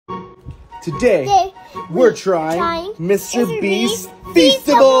Today we're trying Mrbeast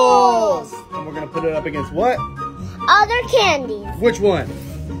Feastables! And we're gonna put it up against what? Other candies. Which one?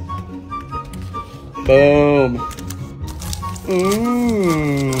 Boom.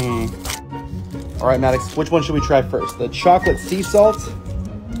 All right, Maddox, which one should we try first? The chocolate sea salt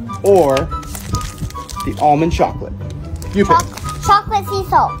or the almond chocolate? You pick. Chocolate sea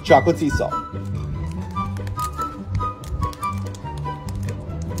salt. Chocolate sea salt.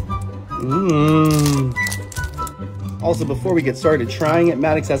 Also, before we get started trying it,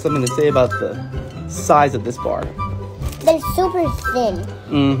 Maddox has something to say about the size of this bar. They're super thin.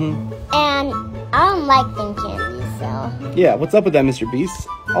 And I don't like thin candies, so. Yeah, what's up with that, Mrbeast?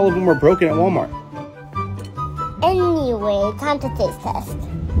 All of them were broken at Walmart. Anyway, time to taste test.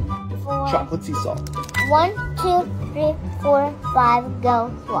 Chocolate sea salt. 1, 2, 3, 4, 5,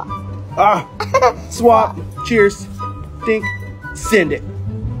 go, swap. Swap. Cheers. Dink. Send it.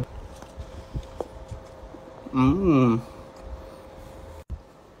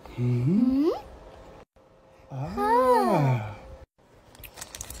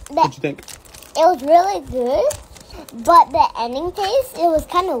 What'd you think? It was really good, but the ending taste, it was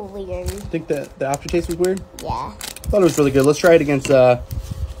kind of weird. Think the aftertaste was weird? Yeah. Thought it was really good. Let's try it against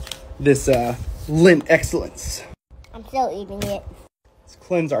this Lint Excellence. I'm still eating it. Let's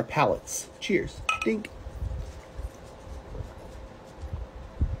cleanse our palates. Cheers. Dink.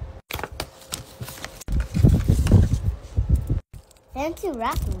 Fancy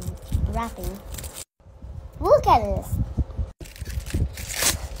wrapping. Look at this.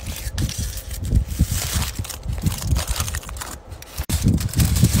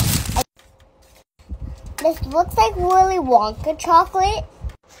 This looks like really Wonka chocolate.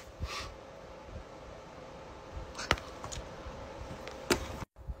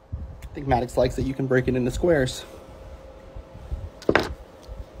 I think Maddox likes that you can break it into squares. I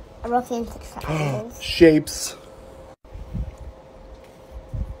broke it into triangles. Shapes.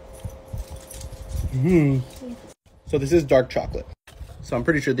 So this is dark chocolate. So I'm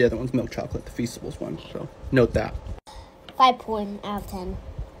pretty sure the other one's milk chocolate, the Feastables one. So note that. 5 point out of 10.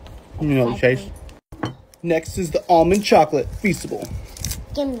 You know the taste. Next is the almond chocolate Feastable.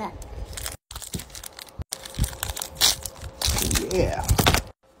 Give me that. Yeah.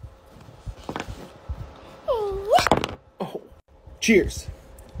 Oh. Cheers.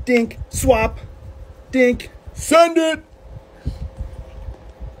 Dink. Swap. Dink. Send it.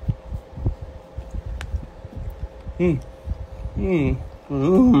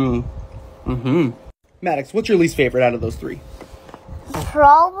 Maddox, what's your least favorite out of those three?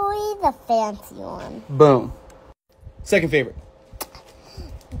 Probably the fancy one. Boom. Second favorite?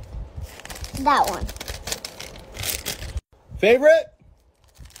 That one. Favorite?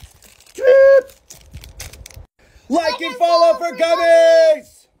 Like and follow for gummies!